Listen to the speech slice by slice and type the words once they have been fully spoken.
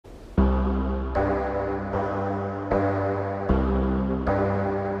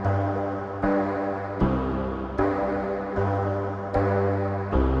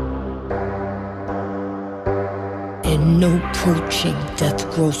And approaching death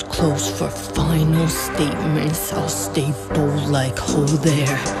grows close for final statements. I'll stay bold like ho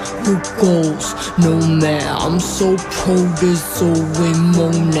there. Who goes? No man. I'm so protozoan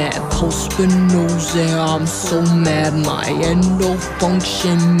monad. Post-Spinoza. I'm so mad. My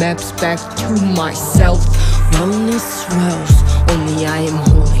endofunction maps back to myself. Wellness swells. Only I am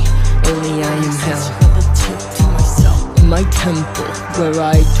holy. Only I am hell. My temple, where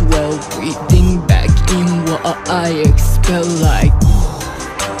I dwell, breathing back in what I expel like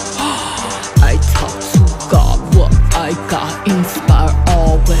I talk to God, what I got, inspire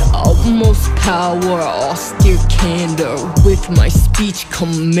all with utmost power, austere candor, with my speech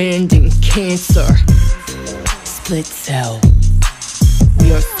commanding cancer. Split cell.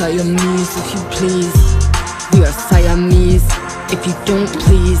 We are siamese if you please. We are siamese if you don't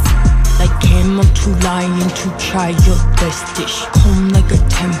please. Like camel to lion to try your vestige. Calm like a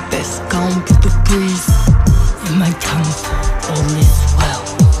tempest, gone with the breeze. In my temple, all is well.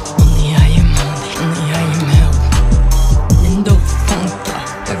 Only I am holy, only I am hell. Endofunctor,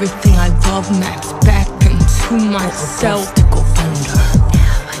 everything I love maps back into myself.